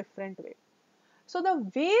in a different way. So the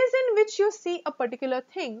ways in which you see a particular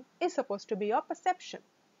thing is supposed to be your perception.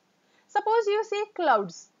 Suppose you see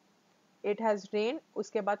clouds. It has rained,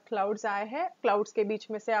 उसके बाद clouds आए हैं, clouds के बीच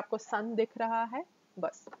में से आपको sun दिख रहा है,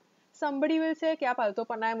 बस। Somebody will say क्या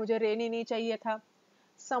फालतूपना है, मुझे rain ही नहीं चाहिए था।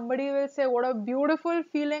 Somebody will say what a beautiful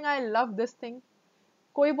feeling, I love this thing.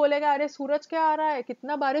 कोई बोलेगा अरे सूरज क्या आ रहा है,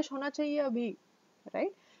 कितना बारिश होना चाहिए अभी,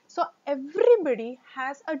 right? So everybody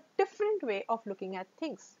has a different way of looking at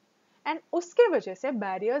things and उसके वजह से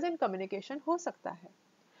barriers in communication हो सकता है।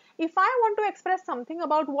 If I want to express something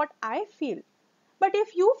about what I feel, but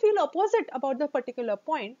if you feel opposite about the particular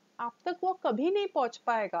point, आप तक वो कभी नहीं पहुंच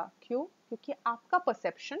पाएगा। क्यों? क्योंकि आपका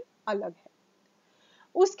परसेप्शन अलग है।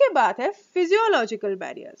 उसके बाद है फिजियोलॉजिकल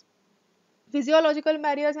बैरियर्स। फिजियोलॉजिकल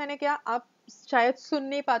बैरियर्स यानी क्या? आप शायद सुन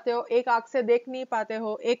नहीं पाते हो, एक आंख से देख नहीं पाते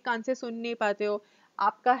हो, एक कान से सुन नहीं पाते हो,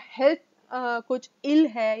 आपका हेल्थ कुछ इल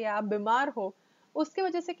है या आप बीमार हो, उसके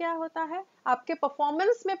वजह से क्या होता है? आपके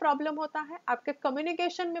परफॉर्मेंस में प्रॉब्लम होता है, आपके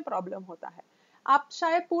कम्युनिकेशन में प्रॉब्लम होता है, आप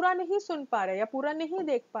शायद पूरा नहीं सुन पा रहे या पूरा नहीं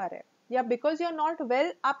देख पा रहे, या because you are not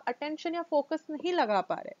well आप अटेंशन या फोकस नहीं लगा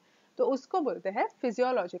पा रहे, तो उसको बोलते हैं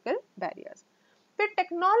फिजियोलॉजिकल बैरियर्स। फिर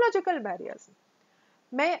टेक्नोलॉजिकल बैरियर्स।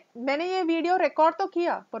 मैंने ये वीडियो रिकॉर्ड तो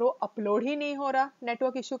किया पर वो अपलोड ही नहीं हो रहा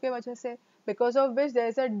नेटवर्क इशू के वजह से, because of which there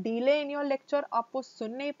is a delay in your lecture, आप वो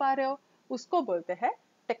सुन नहीं पा रहे हो, उसको बोलते हैं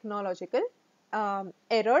टेक्नोलॉजिकल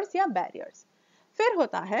एरर्स या बैरियर्स। फिर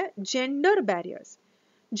होता है जेंडर बैरियर्स।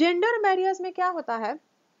 जेंडर बैरियर्स में क्या होता है?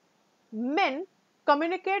 men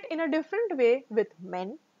communicate in a different way with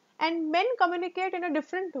men and men communicate in a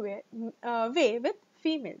different way with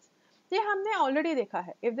females. ये हमने ऑलरेडी देखा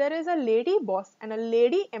है। If there is a lady boss and a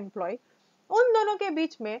lady employ, उन दोनों के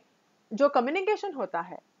बीच में जो कम्युनिकेशन होता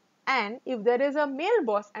है, and if there is a male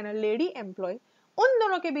boss and a lady employ, उन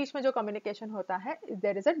दोनों के बीच में जो कम्युनिकेशन होता है,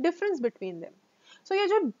 there is a difference between them. सो ये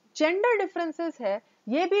जो जेंडर डिफरेंसेस है,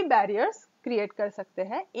 ये भी बैरियर्स क्रिएट कर सकते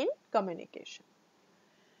हैं in communication.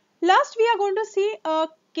 Last we are going to C a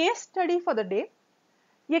case study for the day.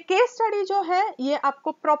 ये केस स्टडी जो है, ये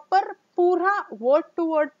आपको प्रॉपर पूरा वर्ड टू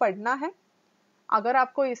वर्ड पढ़ना है। अगर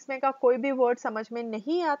आपको इसमें का कोई भी वर्ड समझ में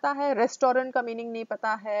नहीं आता है, रेस्टोरेंट का मीनिंग नहीं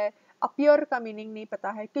पता है, अपियर का मीनिंग नहीं पता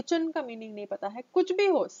है, किचन का मीनिंग नहीं पता है, कुछ भी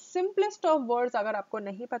हो, सिंपलेस्ट ऑफ वर्ड्स अगर आपको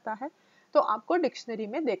नहीं पता है, तो आपको डिक्शनरी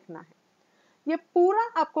में देखना है। ये पूरा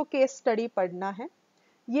आपको केस स्टडी पढ़ना है।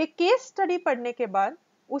 ये केस स्टडी पढ़ने के बाद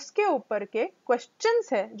उसके ऊपर के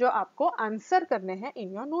क्वेश्चंस है जो आपको आंसर करने हैं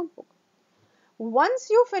in your notebook. Once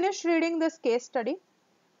you finish reading this case study,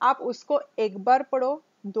 आप उसको एक बार पढ़ो,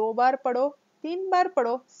 2 बार पढ़ो, 3 बार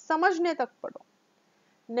पढ़ो, समझने तक पढ़ो।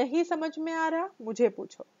 नहीं समझ में आ रहा, मुझे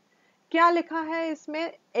पूछो क्या लिखा है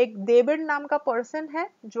इसमें। एक डेविड नाम का पर्सन है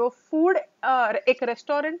जो फूड एक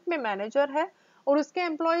रेस्टोरेंट में मैनेजर है, और उसके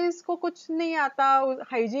एम्प्लॉयज को कुछ नहीं आता,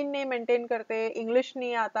 हाइजीन नहीं मेंटेन करते, इंग्लिश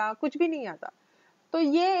नहीं आता, कुछ भी नहीं आता। तो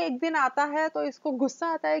ये एक दिन आता है तो इसको गुस्सा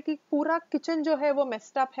आता है कि पूरा किचन जो है वो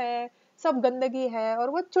मेस्ड अप है, सब गंदगी है, और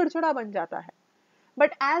वो चिड़चिड़ा बन जाता है।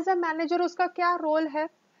 बट एज अ मैनेजर उसका क्या रोल है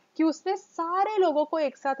कि उसने सारे लोगों को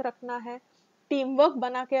एक साथ रखना है, टीम वर्क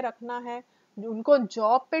बना के रखना है, उनको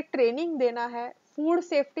जॉब पे ट्रेनिंग देना है, फूड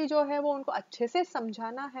सेफ्टी जो है वो उनको अच्छे से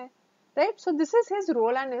समझाना है, right? So this is his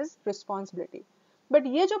role and his responsibility. But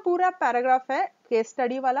ये जो पूरा पैराग्राफ है केस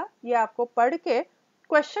स्टडी वाला, ये आपको पढ़ के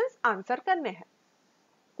क्वेश्चंस आंसर करने हैं।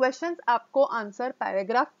 क्वेश्चंस आपको आंसर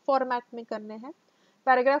पैराग्राफ फॉर्मेट में करने हैं।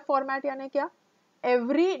 पैराग्राफ फॉर्मेट यानी क्या?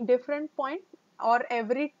 एवरी डिफरेंट पॉइंट और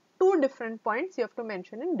every 2 different points you have to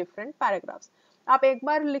mention in different paragraphs. आप एक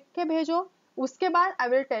बार लिख के भेजो, उसके बाद आई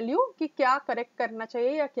विल टेल यू कि क्या करेक्ट करना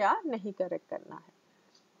चाहिए या क्या नहीं करेक्ट करना है।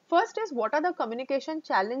 First is what are the communication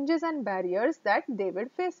challenges and barriers that David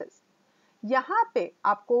faces. यहाँ पे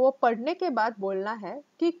आपको वो पढ़ने के बाद बोलना है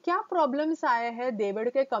कि क्या प्रॉब्लम्स आए हैं डेविड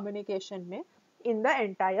के कम्युनिकेशन में in the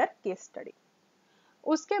entire case study.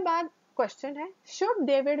 उसके बाद क्वेश्चन है, should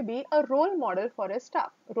David be a role model for A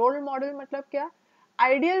staff. Role model मतलब क्या?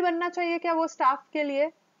 आइडियल बनना चाहिए क्या वो स्टाफ के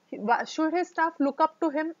लिए? Should his staff look up to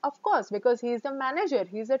him? Of course, because he is the manager,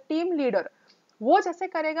 he is a team leader. वो जैसे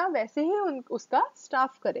करेगा वैसे ही उसका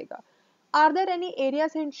स्टाफ करेगा। Are there any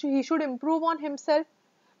areas he should improve on himself?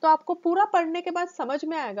 तो आपको पूरा पढ़ने के बाद समझ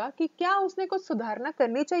में आएगा कि क्या उसने कुछ सुधारना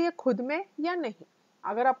करनी चाहिए खुद में या नहीं।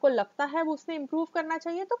 अगर आपको लगता है वो उसने इम्प्रूव करना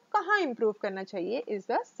चाहिए, तो कहाँ इम्प्रूव करना चाहिए is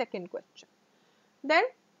the second question. Then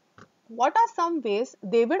what are some ways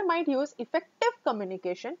David might use effective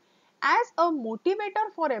communication as a motivator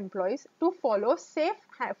for employees to follow safe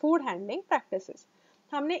food handling practices?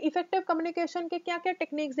 हमने इफेक्टिव कम्युनिकेशन के क्या क्या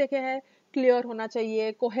टेक्निक्स देखे हैं। क्लियर होना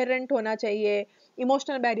चाहिए, कोहेरेंट होना चाहिए,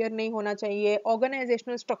 इमोशनल बैरियर नहीं होना चाहिए,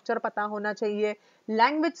 ऑर्गेनाइजेशनल स्ट्रक्चर पता होना चाहिए,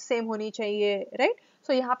 लैंग्वेज सेम होनी चाहिए, राइट?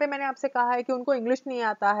 सो यहाँ पे मैंने आपसे कहा है कि उनको इंग्लिश नहीं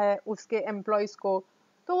आता है उसके एम्प्लॉयज को,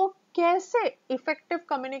 तो वो कैसे इफेक्टिव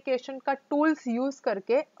कम्युनिकेशन का टूल्स यूज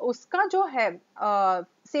करके उसका जो है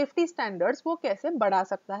सेफ्टी स्टैंडर्ड्स वो कैसे बढ़ा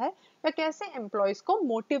सकता है, या कैसे एम्प्लॉयज को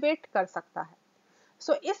मोटिवेट कर सकता है।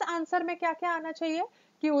 सो इस आंसर में क्या क्या आना चाहिए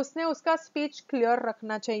कि उसने उसका स्पीच क्लियर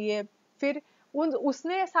रखना चाहिए, फिर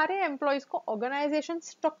उसने सारे एम्प्लॉयज को ऑर्गेनाइजेशन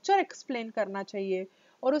स्ट्रक्चर एक्सप्लेन करना चाहिए,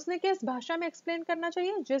 और उसने किस भाषा में एक्सप्लेन करना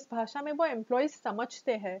चाहिए? जिस भाषा में वो एम्प्लॉयज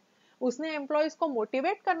समझते हैं। उसने एम्प्लॉयज को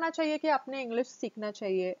मोटिवेट करना चाहिए कि आपने इंग्लिश सीखना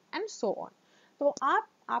चाहिए, एंड सो ऑन। तो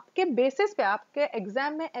आपके बेसिस पे आपके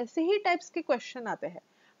एग्जाम में ऐसे ही टाइप्स के क्वेश्चन आते हैं।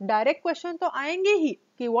 डायरेक्ट क्वेश्चन तो आएंगे ही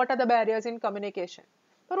कि what are the barriers in communication,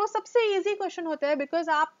 पर वो सबसे इजी क्वेश्चन होते हैं बिकॉज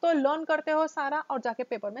आप तो लर्न करते हो सारा और जाके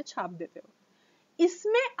पेपर में छाप देते हो।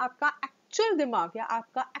 इसमें आपका एक्चुअल दिमाग या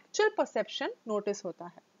आपका एक्चुअल परसेप्शन नोटिस होता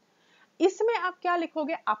है। इसमें आप क्या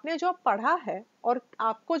लिखोगे, आपने जो पढ़ा है और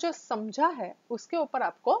आपको जो समझा है उसके ऊपर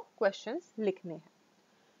आपको क्वेश्चंस लिखने हैं।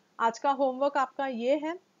 आज का होमवर्क आपका ये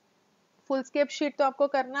है, फुल स्केप शीट तो आपको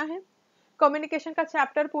करना है। कम्युनिकेशन का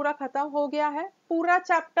चैप्टर पूरा खत्म हो गया है, पूरा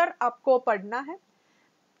चैप्टर आपको पढ़ना है।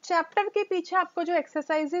 चैप्टर के पीछे आपको जो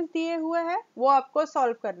एक्सरसाइजेस दिए हुए हैं वो आपको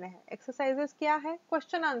सॉल्व करने हैं। एक्सरसाइजेस क्या है,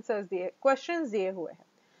 क्वेश्चन आंसर्स दिए, क्वेश्चंस दिए हुए हैं,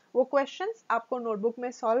 वो क्वेश्चंस आपको नोटबुक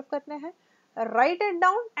में सॉल्व करने हैं। Right it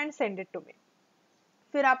down and send it to me.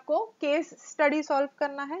 फिर आपको केस स्टडी सॉल्व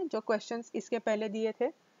करना है जो क्वेश्चंस इसके पहले दिए थे।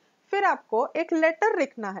 फिर आपको एक लेटर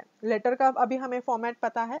लिखना है। लेटर का अभी हमें फॉर्मेट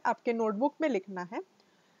पता है, आपके नोटबुक में लिखना है,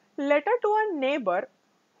 letter to a neighbor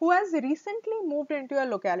who has recently moved into your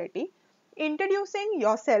locality, introducing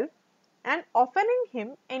yourself and offering him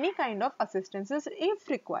any kind of assistance if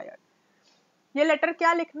required. ये लेटर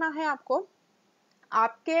क्या लिखना है आपको,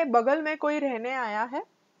 आपके बगल में कोई रहने आया है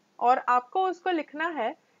और आपको उसको लिखना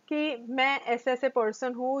है कि मैं ऐसे ऐसे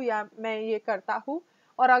पर्सन हूँ या मैं ये करता हूँ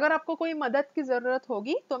और अगर आपको कोई मदद की जरूरत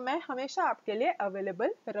होगी तो मैं हमेशा आपके लिए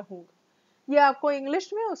अवेलेबल रहूंगा। ये आपको इंग्लिश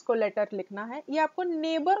में उसको लेटर लिखना है। ये आपको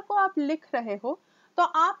नेबर को आप लिख रहे हो तो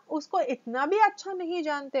आप उसको इतना भी अच्छा नहीं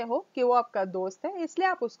जानते हो कि वो आपका दोस्त है, इसलिए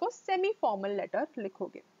आप उसको सेमी फॉर्मल लेटर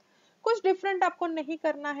लिखोगे। कुछ डिफरेंट आपको नहीं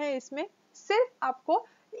करना है इसमें, सिर्फ आपको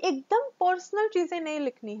एकदम पर्सनल चीजें नहीं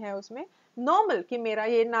लिखनी है उसमें। नॉर्मल कि मेरा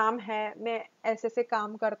ये नाम है, मैं ऐसे से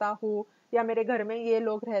काम करता हूँ या मेरे घर में ये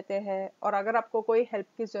लोग रहते हैं और अगर आपको कोई हेल्प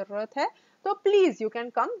की जरूरत है तो please you can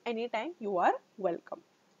come any time, you are welcome.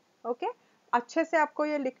 Okay, अच्छे से आपको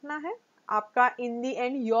ये लिखना है। आपका इन दी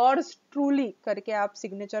एंड योर्स ट्रूली करके आप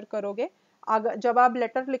सिग्नेचर करोगे। अगर जब आप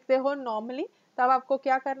लेटर लिखते हो नॉर्मली तब आपको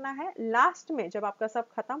क्या करना है, लास्ट में जब आपका सब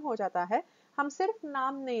खत्म हो जाता है हम सिर्फ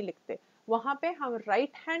नाम नहीं लिखते, वहां पे हम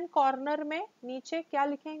राइट हैंड कॉर्नर में नीचे क्या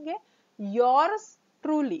लिखेंगे, योर्स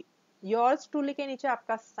ट्रूली। योर्स ट्रूली के नीचे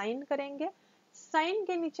आपका साइन करेंगे, साइन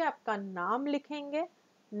के नीचे आपका नाम लिखेंगे,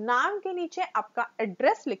 नाम के नीचे आपका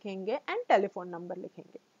एड्रेस लिखेंगे एंड टेलीफोन नंबर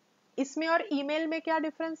लिखेंगे। इसमें और ईमेल में क्या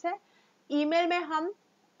डिफरेंस है, ईमेल में हम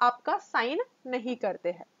आपका साइन नहीं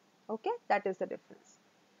करते हैं। Okay, that is the difference.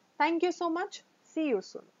 Thank you so much, C you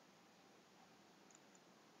soon.